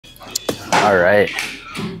All right.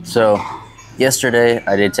 So yesterday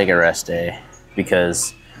I did take a rest day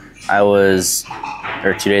because I was,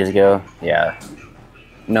 or 2 days ago. Yeah.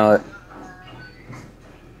 No.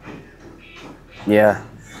 Yeah.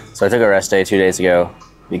 So I took a rest day 2 days ago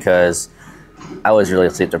because I was really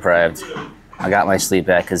sleep deprived. I got my sleep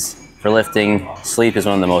back because for lifting, sleep is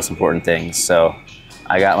one of the most important things. So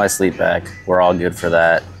I got my sleep back. We're all good for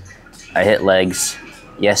that. I hit legs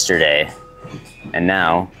yesterday, and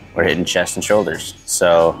now we're hitting chest and shoulders.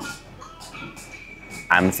 So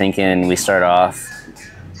I'm thinking we start off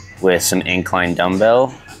with some incline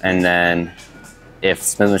dumbbell, and then if the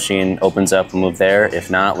Smith machine opens up, we'll move there.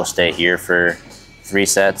 If not, we'll stay here for 3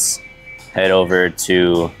 sets. Head over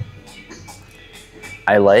to,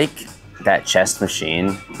 I like that chest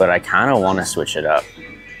machine, but I kind of want to switch it up.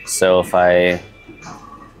 So if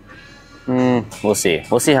we'll see.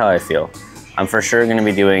 We'll see how I feel. I'm for sure going to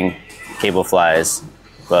be doing cable flies,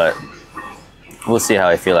 but we'll see how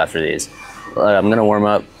I feel after these. I'm going to warm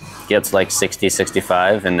up, get up to like 60,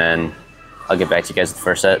 65, and then I'll get back to you guys with the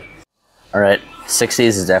first set. All right, 60s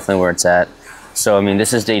is definitely where it's at. So, I mean,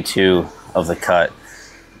 this is day 2 of the cut.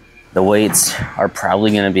 The weights are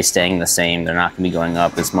probably going to be staying the same. They're not going to be going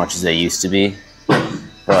up as much as they used to be, but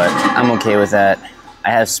I'm okay with that.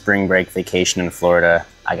 I have spring break vacation in Florida.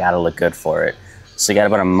 I got to look good for it. So I got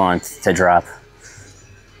about a month to drop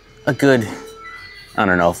a good, I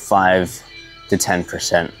don't know, 5 to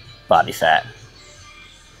 10% body fat.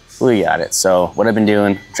 We got it. So what I've been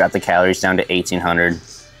doing, drop the calories down to 1,800,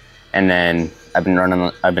 and then I've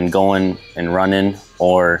been going and running,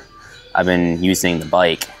 or I've been using the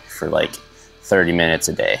bike for like 30 minutes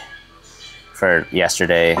a day for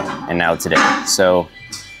yesterday and now today. So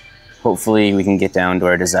hopefully we can get down to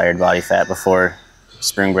our desired body fat before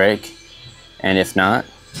spring break. And if not,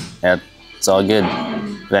 yeah, it's all good.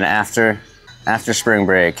 Then after spring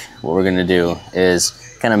break, what we're gonna do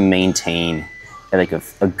is kind of maintain like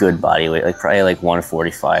a good body weight, like probably like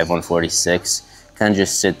 145, 146, kind of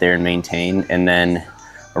just sit there and maintain. And then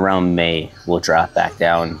around May, we'll drop back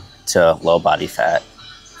down to low body fat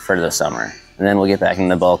for the summer. And then we'll get back in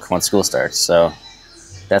the bulk once school starts. So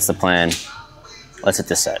that's the plan. Let's hit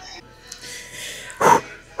this set.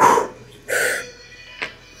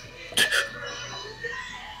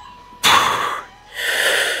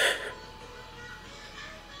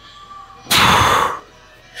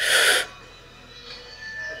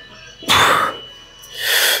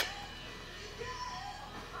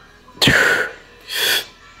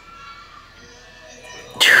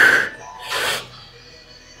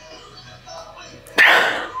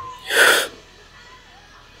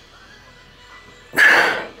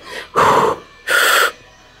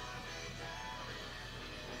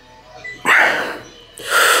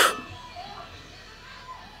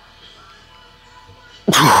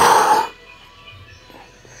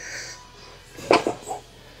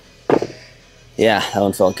 Yeah, that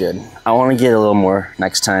one felt good. I want to get a little more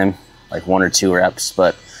next time, like 1 or 2 reps,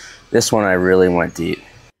 but this one I really went deep.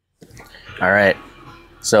 All right,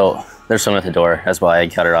 so there's someone at the door. That's why I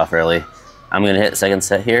cut it off early. I'm gonna hit second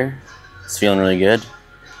set here. It's feeling really good.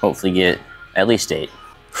 Hopefully get at least 8.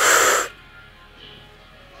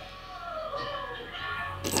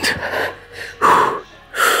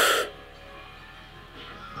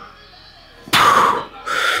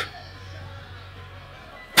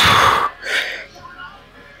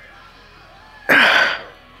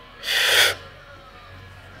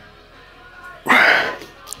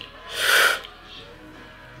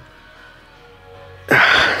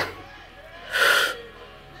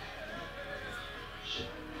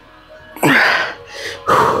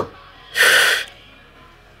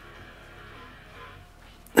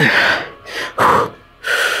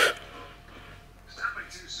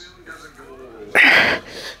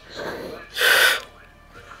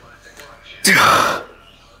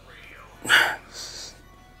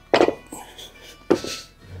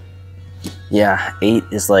 Yeah, 8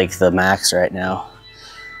 is like the max right now.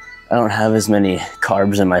 I don't have as many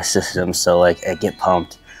carbs in my system, so like I get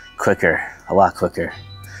pumped quicker, a lot quicker.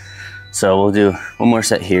 So we'll do one more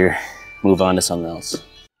set here, move on to something else.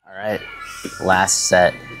 All right, last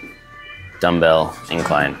set, dumbbell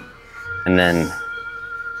incline. And then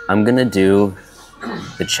I'm gonna do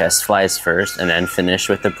the chest flies first and then finish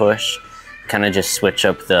with the push. Kind of just switch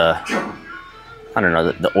up the, I don't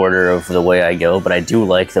know, the order of the way I go, but I do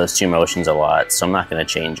like those 2 motions a lot, so I'm not gonna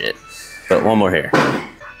change it. But one more here.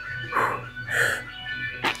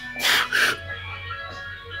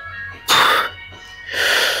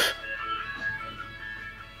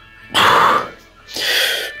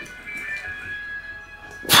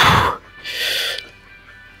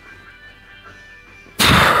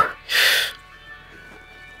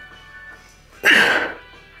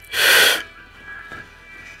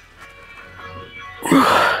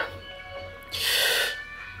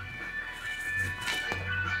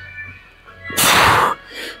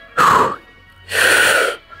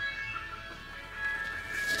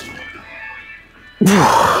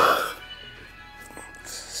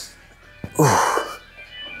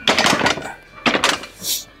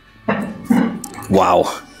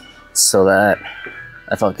 Wow. So that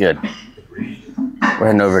felt good. We're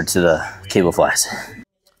heading over to the cable flies.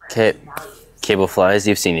 Okay, cable flies,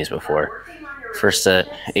 you've seen these before. First set,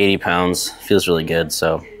 80 pounds, feels really good,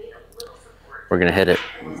 so we're gonna hit it.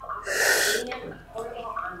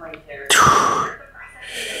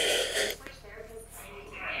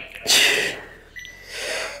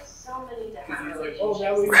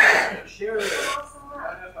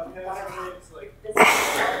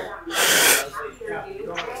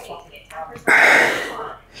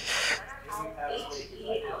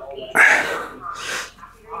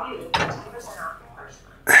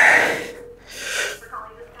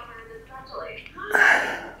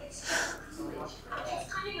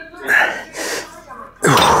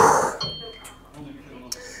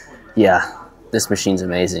 Yeah, this machine's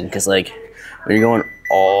amazing because like when you're going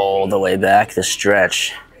all the way back, the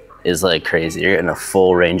stretch is like crazy. You're getting a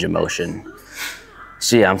full range of motion.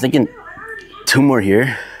 So yeah, I'm thinking 2 more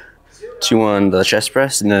here, 2 on the chest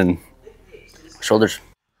press, and then shoulders.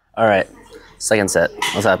 All right, second set.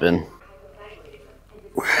 What's happening?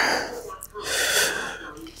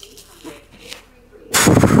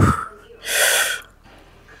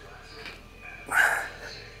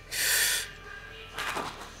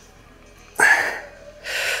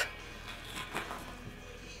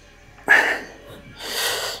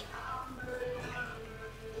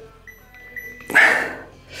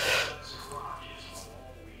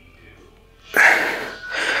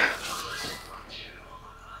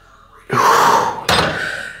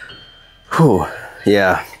 Whew.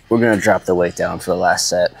 Yeah, we're gonna drop the weight down for the last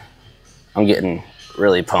set. I'm getting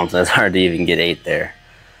really pumped. It's hard to even get 8 there.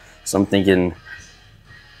 So I'm thinking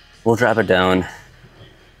we'll drop it down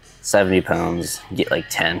 70 pounds, get like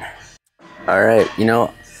 10. All right, you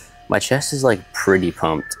know, my chest is like pretty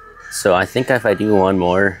pumped. So I think if I do 1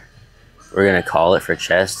 more, we're gonna call it for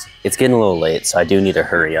chest. It's getting a little late, so I do need to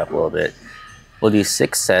hurry up a little bit. We'll do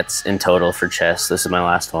 6 sets in total for chest. This is my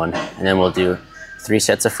last one. And then we'll do 3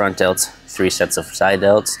 sets of front delts, 3 sets of side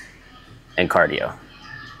delts, and cardio.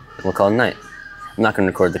 And we'll call it a night. I'm not gonna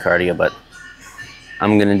record the cardio, but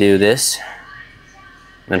I'm gonna do this,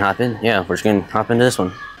 and then hop in. Yeah, we're just gonna hop into this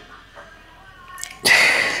one.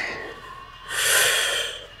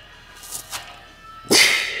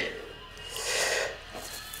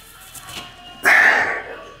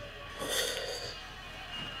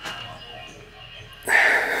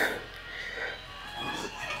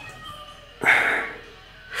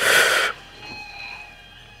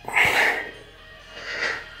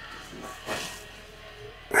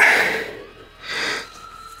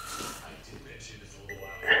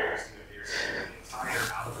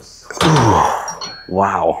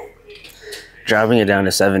 Wow. Dropping it down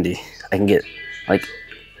to 70. I can get like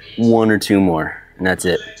 1 or 2 more, and that's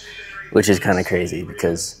it. Which is kind of crazy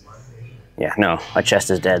because, yeah, no, my chest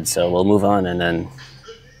is dead, so we'll move on, and then,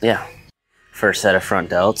 yeah. First set of front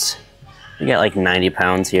delts. We got like 90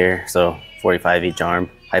 pounds here, so 45 each arm,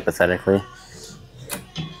 hypothetically.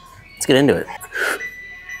 Let's get into it.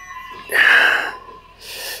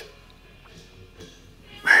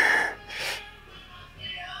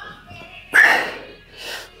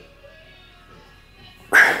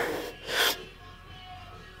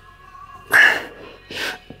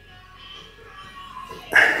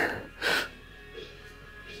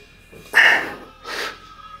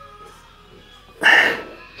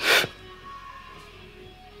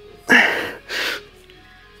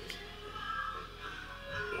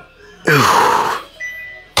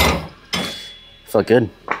 Felt good.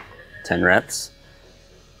 10 reps.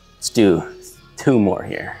 Let's do 2 more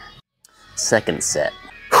here. Second set.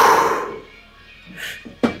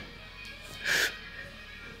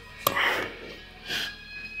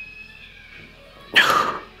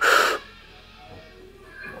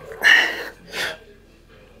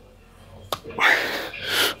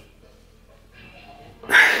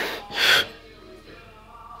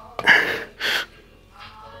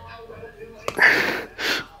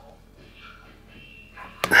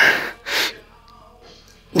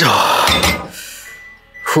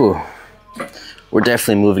 Whew. We're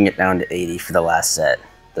definitely moving it down to 80 for the last set.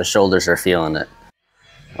 The shoulders are feeling it.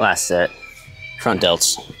 Last set, front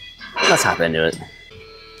delts. Let's hop into it.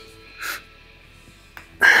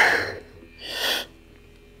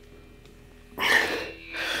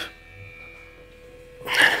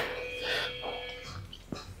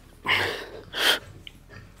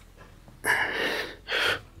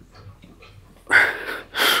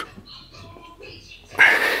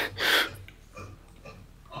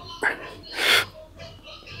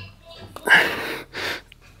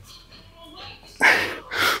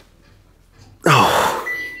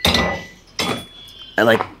 I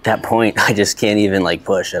like that point, I just can't even like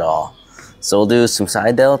push at all. So we'll do some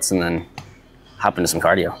side delts and then hop into some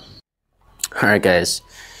cardio. All right, guys,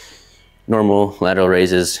 normal lateral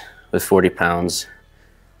raises with 40 pounds.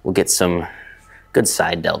 We'll get some good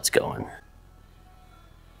side delts going.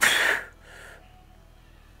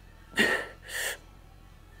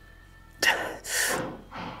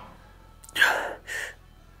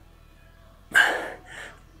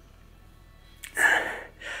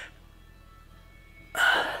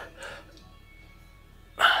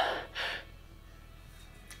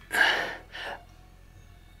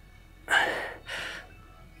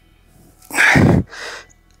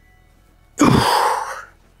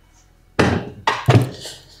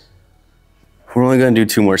 We're only gonna do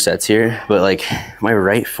 2 more sets here, but like my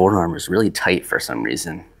right forearm is really tight for some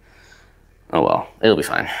reason. Oh well, it'll be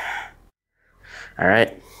fine. All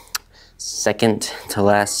right, second to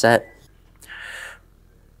last set.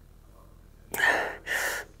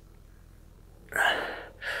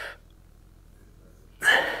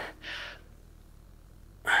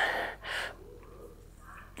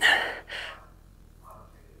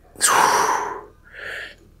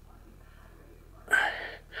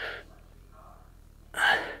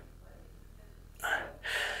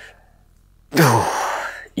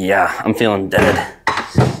 Yeah, I'm feeling dead.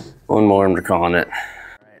 1 more and we're calling it.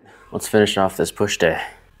 All right, let's finish off this push day.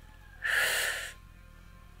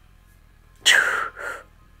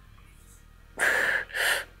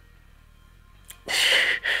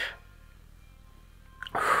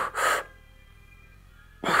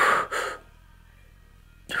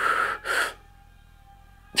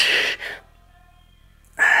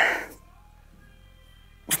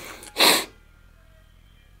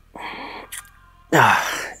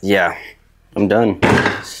 Yeah, I'm done.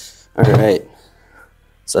 All right.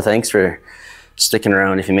 So thanks for sticking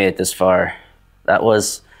around if you made it this far. That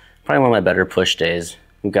was probably one of my better push days.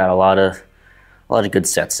 We got a lot of good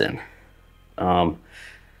sets in.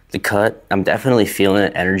 The cut, I'm definitely feeling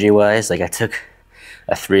it energy-wise. Like I took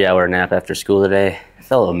a 3-hour nap after school today. It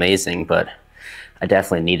felt amazing, but I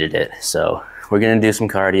definitely needed it. So we're gonna do some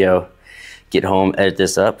cardio, get home, edit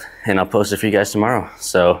this up, and I'll post it for you guys tomorrow.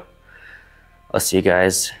 So I'll see you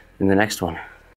guys in the next one.